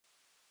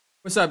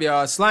What's up,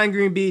 y'all? Slime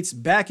Green Beats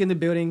back in the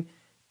building.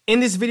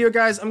 In this video,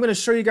 guys, I'm going to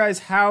show you guys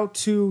how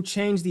to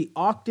change the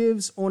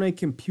octaves on a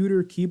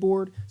computer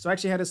keyboard. So I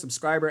actually had a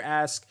subscriber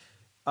ask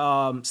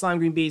Slime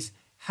Green Beats,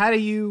 how do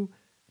you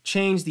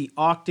change the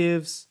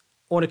octaves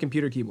on a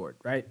computer keyboard,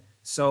 right?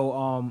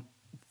 So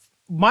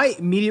my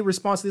immediate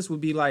response to this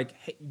would be like,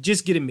 hey,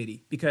 just get a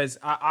MIDI, because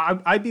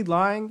I'd be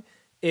lying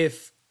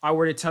if I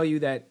were to tell you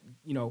that,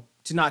 you know,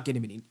 to not get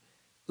a MIDI,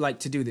 like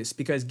to do this,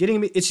 because getting a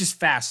MIDI, it's just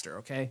faster,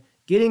 okay?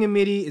 Getting a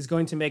MIDI is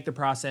going to make the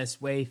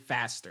process way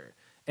faster.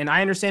 And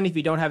I understand if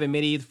you don't have a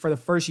MIDI. For the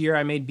first year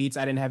I made beats,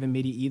 I didn't have a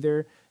MIDI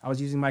either. I was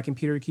using my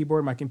computer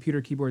keyboard. My computer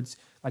keyboard's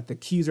like the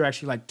keys are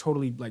actually like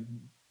totally like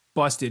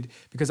busted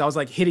because I was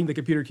like hitting the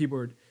computer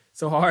keyboard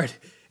so hard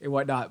and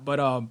whatnot. But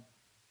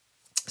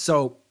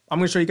so I'm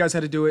gonna show you guys how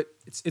to do it.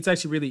 It's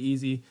actually really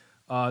easy.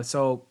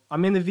 So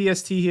I'm in the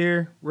VST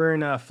here. We're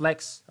in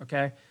Flex,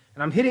 okay?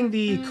 And I'm hitting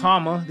the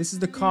comma. This is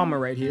the comma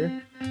right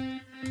here.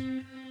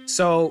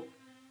 So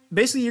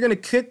basically, you're going to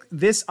click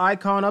this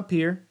icon up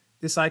here,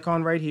 this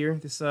icon right here,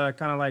 this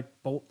kind of like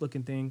bolt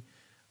looking thing.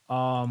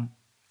 And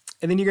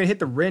then you're going to hit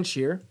the wrench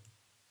here.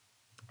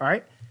 All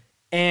right.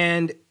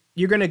 And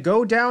you're going to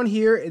go down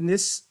here in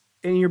this,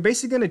 and you're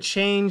basically going to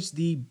change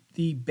the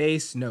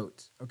bass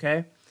note.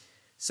 Okay.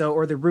 So,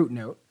 or the root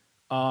note.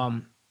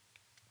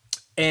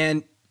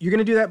 And you're going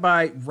to do that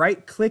by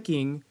right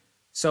clicking.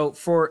 So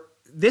for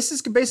this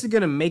is basically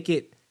going to make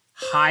it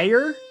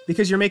higher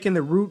because you're making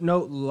the root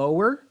note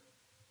lower.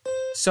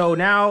 So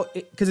now,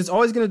 because it's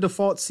always going to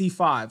default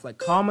C5, like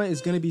comma is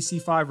going to be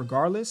C5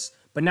 regardless,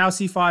 but now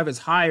C5 is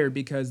higher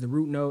because the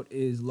root note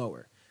is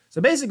lower.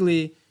 So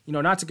basically, you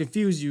know, not to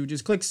confuse you,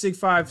 just click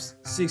C5,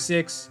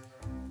 C6.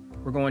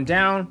 We're going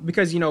down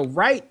because, you know,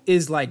 right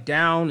is like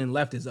down and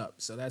left is up.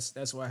 So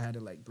that's why I had to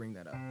like bring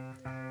that up.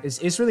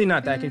 It's really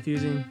not that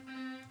confusing.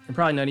 And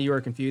probably none of you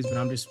are confused, but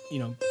I'm just, you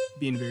know,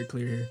 being very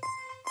clear here.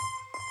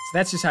 So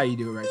that's just how you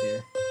do it right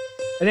there.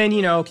 And then,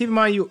 you know, keep in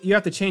mind, you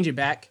have to change it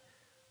back.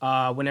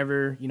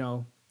 Whenever, you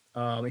know,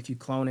 if you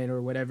clone it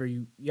or whatever,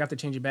 you have to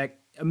change it back.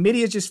 A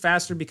MIDI is just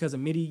faster because a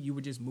MIDI, you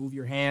would just move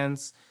your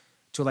hands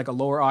to like a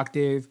lower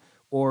octave,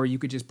 or you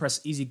could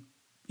just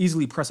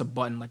easily press a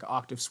button, like an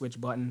octave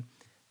switch button.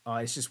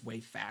 It's just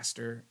way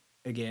faster.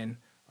 Again,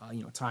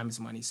 you know, time is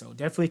money. So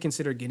definitely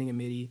consider getting a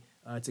MIDI.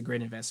 It's a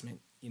great investment,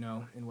 you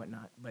know, and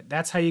whatnot. But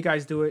that's how you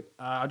guys do it.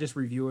 I'll just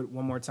review it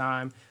one more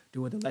time.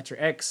 Do it with the letter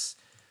X.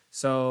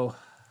 So,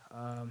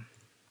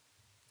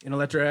 in a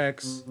letter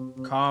X,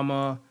 comma, you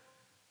know what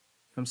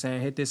I'm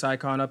saying, hit this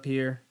icon up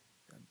here.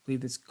 I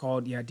believe it's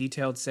called, yeah,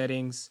 detailed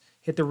settings.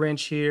 Hit the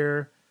wrench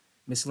here,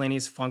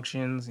 miscellaneous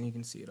functions, and you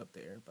can see it up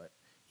there. But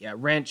yeah,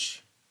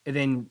 wrench, and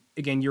then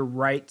again, you're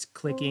right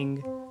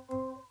clicking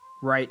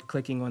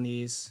on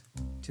these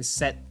to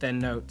set the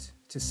note,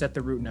 to set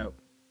the root note.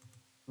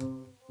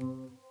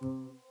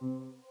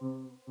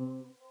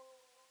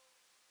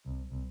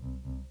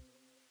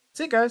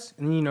 That's it, guys.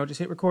 And then, you know, just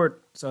hit record.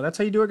 So that's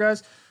how you do it,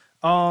 guys.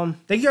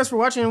 Thank you guys for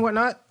watching and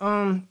whatnot.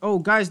 Oh,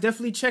 guys,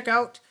 definitely check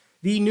out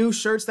the new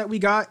shirts that we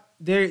got.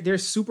 They're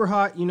super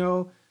hot, you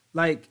know,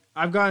 like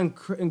I've gotten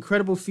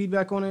incredible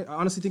feedback on it. I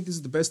honestly think this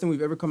is the best thing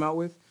we've ever come out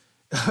with.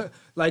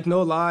 Like,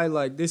 no lie,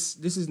 like this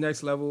is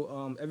next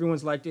level.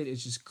 Everyone's liked it.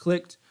 It's just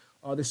clicked.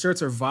 The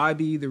shirts are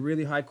vibey. They're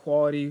really high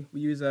quality.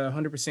 We use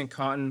 100%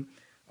 cotton.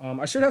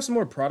 I should have some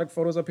more product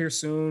photos up here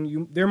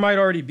soon. There might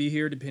already be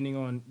here depending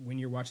on when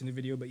you're watching the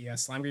video, but yeah,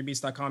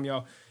 slimegreenbeats.com,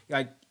 y'all.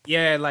 Like,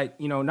 yeah, like,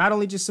 you know, not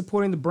only just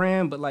supporting the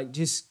brand, but like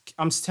just,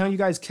 I'm just telling you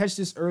guys, catch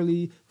this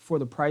early before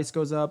the price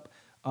goes up.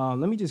 Let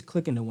me just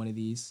click into one of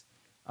these.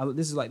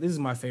 This is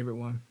my favorite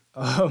one.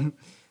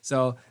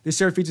 So this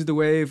shirt features the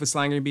Wave with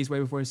Slime Green Beats way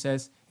before it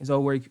says his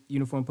old work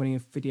uniform, putting in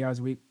 50 hours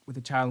a week with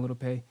a child and little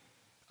pay.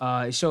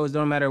 It shows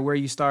no matter where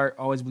you start,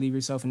 always believe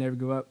yourself and never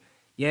give up.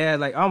 Yeah,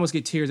 like I almost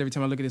get tears every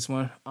time I look at this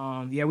one.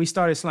 Yeah, we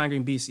started Slime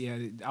Green Beats. Yeah,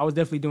 I was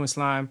definitely doing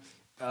slime.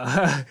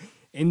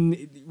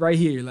 And right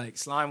here, like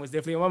slime was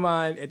definitely on my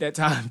mind at that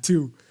time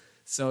too.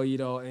 So, you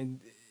know, and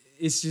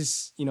it's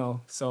just, you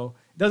know, so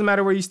it doesn't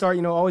matter where you start,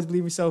 you know, always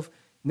believe yourself,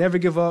 never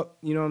give up,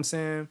 you know what I'm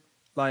saying?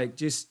 Like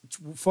just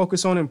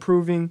focus on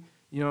improving,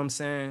 you know what I'm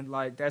saying?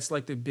 Like that's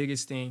like the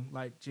biggest thing.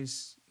 Like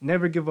just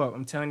never give up.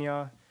 I'm telling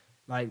y'all.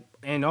 Like,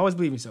 and always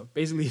believe in yourself,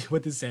 basically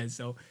what this says.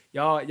 So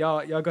y'all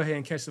go ahead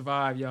and catch the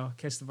vibe, y'all.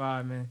 Catch the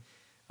vibe, man.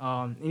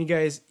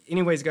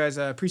 Anyways, guys,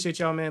 appreciate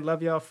y'all, man.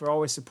 Love y'all for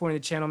always supporting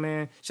the channel,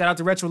 man. Shout out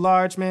to Retro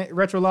Lodge, man.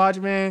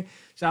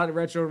 Shout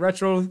out to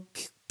Retro.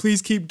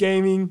 Please keep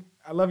gaming.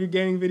 I love your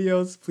gaming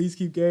videos. Please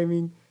keep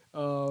gaming.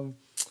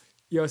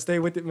 Yo, stay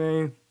with it,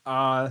 man.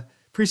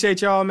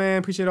 Appreciate y'all, man.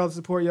 Appreciate all the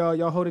support, y'all.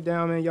 Y'all hold it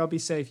down, man. Y'all be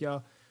safe,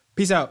 y'all.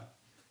 Peace out.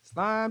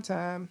 Slime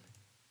time.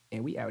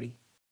 And we outie.